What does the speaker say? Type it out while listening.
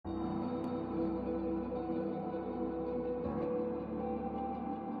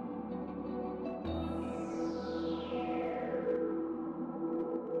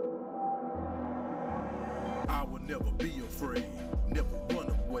never be afraid, never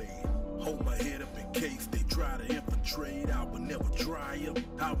run away. Hold my head up in case they try to infiltrate. I will never triumph,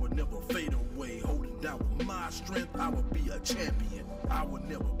 I will never fade away. Holding down with my strength, I will be a champion. I will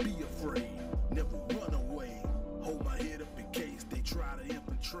never be afraid, never run away. Hold my head up in case they try to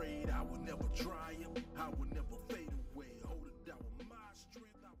infiltrate. I will never triumph, I will never fade away. Holding down with my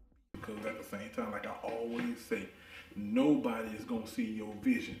strength, I will be. Because at the same time, like I always say, nobody is going to see your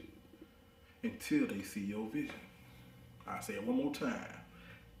vision until they see your vision. I'll say it one more time.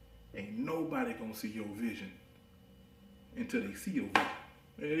 Ain't nobody going to see your vision until they see your vision.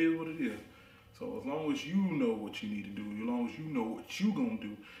 It is what it is. So as long as you know what you need to do, as long as you know what you going to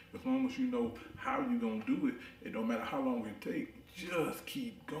do, as long as you know how you going to do it, it don't matter how long it takes, just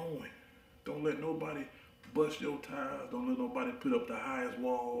keep going. Don't let nobody bust your tires. Don't let nobody put up the highest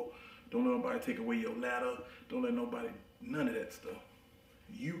wall. Don't let nobody take away your ladder. Don't let nobody, none of that stuff.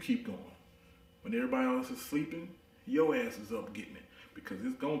 You keep going. When everybody else is sleeping, your ass is up getting it. Because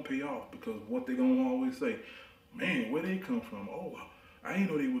it's going to pay off. Because what they going to always say, man, where they come from? Oh, I didn't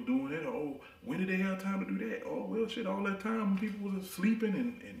know they were doing that. Oh, when did they have time to do that? Oh, well, shit, all that time when people was sleeping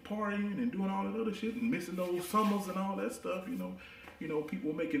and partying and doing all that other shit and missing those summers and all that stuff, you know,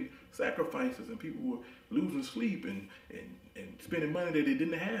 people were making sacrifices and people were losing sleep and spending money that they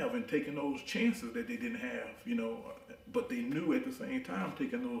didn't have and taking those chances that they didn't have, you know. But they knew at the same time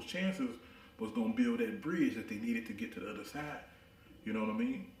taking those chances was going to build that bridge that they needed to get to the other side. You know what I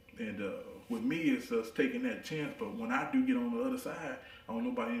mean? And with me, it's just taking that chance. But when I do get on the other side, I don't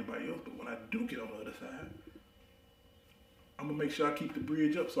know about anybody else, but when I do get on the other side, I'm going to make sure I keep the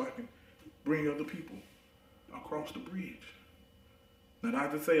bridge up so I can bring other people across the bridge. Now,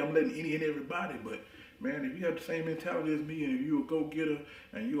 not to say I'm letting any and everybody, but man, if you have the same mentality as me and if you're a go-getter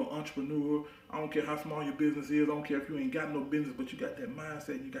and you're an entrepreneur, I don't care how small your business is, I don't care if you ain't got no business, but you got that mindset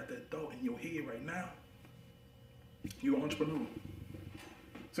and you got that thought in your head right now, you're an entrepreneur.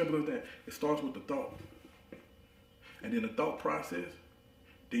 Simple as that. It starts with the thought. And then the thought process,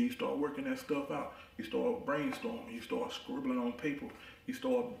 then you start working that stuff out. You start brainstorming. You start scribbling on paper. You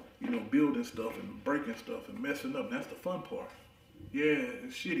start, building stuff and breaking stuff and messing up. And that's the fun part. Yeah,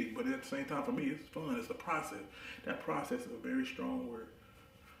 it's shitty, but at the same time, for me, it's fun. It's a process. That process is a very strong word.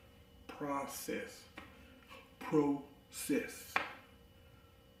 Process. Process.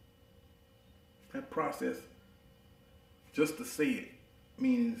 That process, just to say it,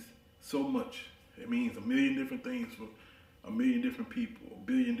 means so much. It means a million different things for a million different people, a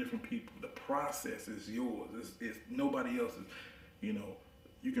billion different people. The process is yours. It's nobody else's.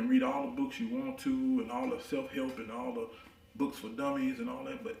 You can read all the books you want to and all the self-help and all the books for dummies and all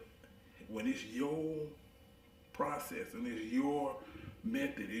that, but when it's your process and it's your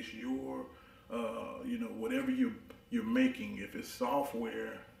method, it's your, whatever you're making, if it's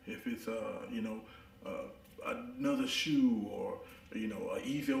software, if it's, another shoe or, an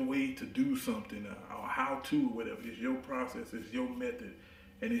easier way to do something or how to, whatever. It's your process, it's your method,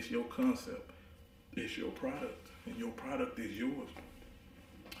 and it's your concept. It's your product, and your product is yours.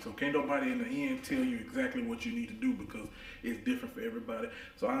 So can't nobody in the end tell you exactly what you need to do because it's different for everybody.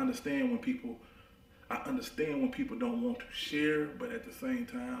 So I understand when people don't want to share, but at the same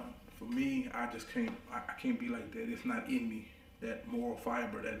time, for me, I just can't be like that. It's not in me, that moral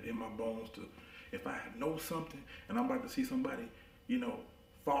fiber that in my bones to, if I know something and I'm about to see somebody,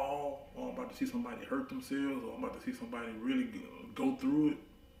 fall, or I'm about to see somebody hurt themselves, or I'm about to see somebody really go through it,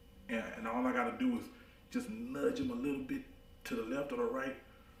 and all I gotta do is just nudge them a little bit to the left or the right,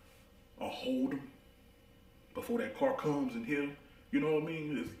 or hold them before that car comes and hit them. You know what I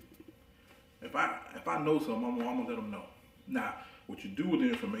mean? If I know something, I'm gonna let them know. Now, what you do with the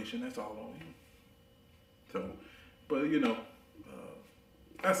information, that's all on you. So, but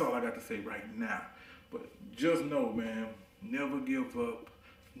that's all I got to say right now. But just know, man, never give up,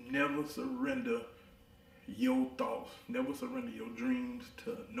 never surrender your thoughts, never surrender your dreams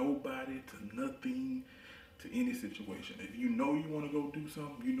to nobody, to nothing, to any situation. If you know you want to go do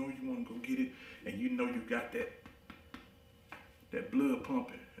something, you know you want to go get it, and you know you got that blood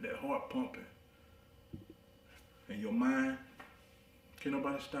pumping, that heart pumping, and your mind, can't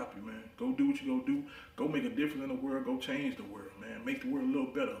nobody stop you, man. Go do what you go do. Go make a difference in the world. Go change the world, man. Make the world a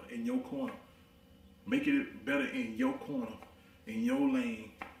little better in your corner. Make it better in your corner, in your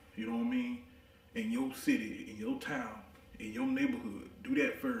lane, you know what I mean? In your city, in your town, in your neighborhood. Do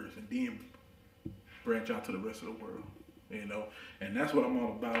that first, and then branch out to the rest of the world, and that's what I'm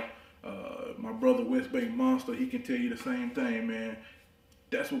all about. My brother West Bank Monster, he can tell you the same thing, man.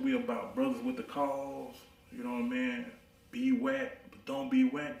 That's what we about, brothers with the cause, you know what I mean? Be whack, but don't be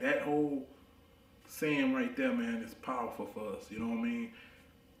whack. That whole saying right there, man, is powerful for us, you know what I mean?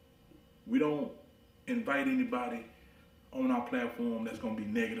 We don't invite anybody on our platform that's gonna be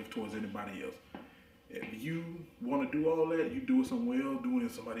negative towards anybody else. If you want to do all that, you do it somewhere else, do it in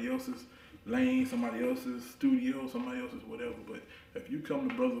somebody else's lane, somebody else's studio, somebody else's whatever. But if you come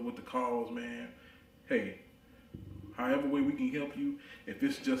to Brothers with the Cause, man, hey, however way we can help you, if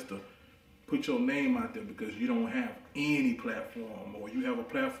it's just to put your name out there because you don't have any platform, or you have a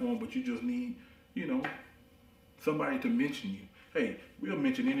platform but you just need, somebody to mention you. Hey, we'll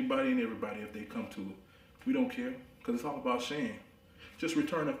mention anybody and everybody if they come to it. We don't care, because it's all about sharing. Just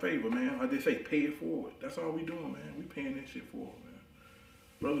return a favor, man. Like they say, pay it forward. That's all we doing, man. We paying that shit forward, man.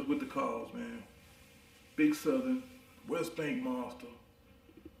 Brothers with the Cause, man. Big Southern, West Bank Monster,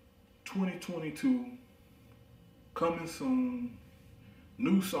 2022, coming soon.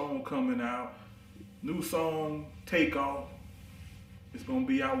 New song coming out. New song, Takeoff. It's going to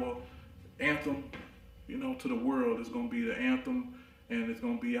be our anthem, to the world. It's going to be the anthem, and it's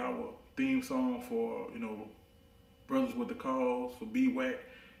going to be our theme song for, Brothers with the Cause, for B.W.A.C.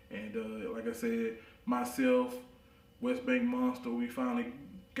 And like I said, myself, West Bank Monster, we finally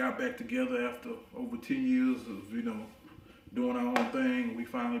got back together after over 10 years of, doing our own thing. We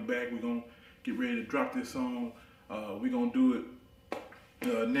finally back. We're going to get ready to drop this song. We're going to do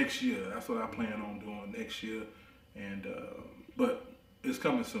it next year. That's what I plan on doing next year. And but it's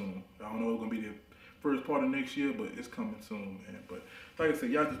coming soon. I don't know if it's going to be the first part of next year, but it's coming soon, man. But like I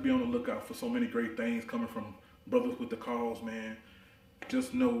said, y'all just be on the lookout for so many great things coming from Brothers with the Cause, man.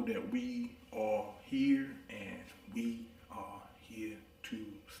 Just know that we are here, and we are here to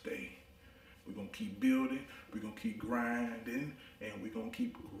stay. We're going to keep building, we're going to keep grinding, and we're going to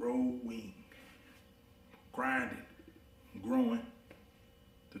keep growing. Grinding, growing,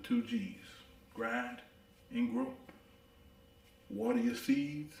 the 2 G's. Grind and grow. Water your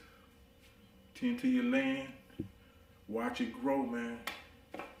seeds, tend to your land, watch it grow, man,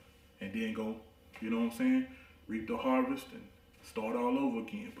 and then go, reap the harvest and start all over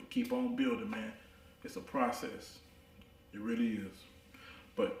again. But keep on building, man. It's a process. It really is.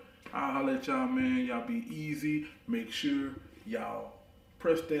 But I'll holler at y'all, man. Y'all be easy. Make sure y'all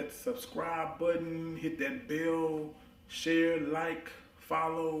press that subscribe button, hit that bell, share, like,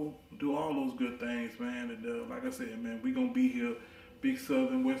 follow, do all those good things, man. And like I said, man, we gonna be here. Big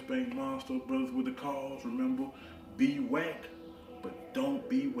Southern, West Bank Monster, Brothers with the Cause. Remember, be whack, but don't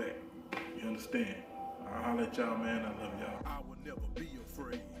be whack. You understand? I'll holler at y'all, man. I love y'all. I will never be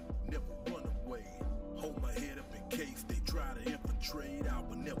afraid, never run away. Hold my head up in case they try to infiltrate. I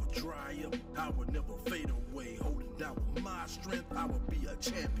will never dry up, I will never fade away. Holding down with my strength, I will be a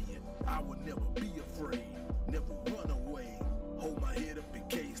champion. I will never be afraid, never run away. Hold my head up in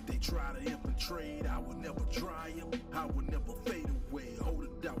case they try to infiltrate. I will never dry up, I will never fade away.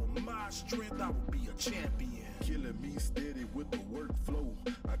 Holding down with my strength, I will be a champion. Killing me steady with the workflow.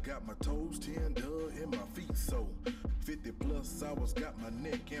 I got my toes tender and my feet so 50 plus hours, got my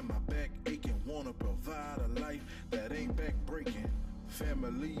neck and my back aching. Wanna provide a life that ain't back breaking.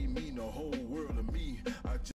 Family mean the whole world to me. I just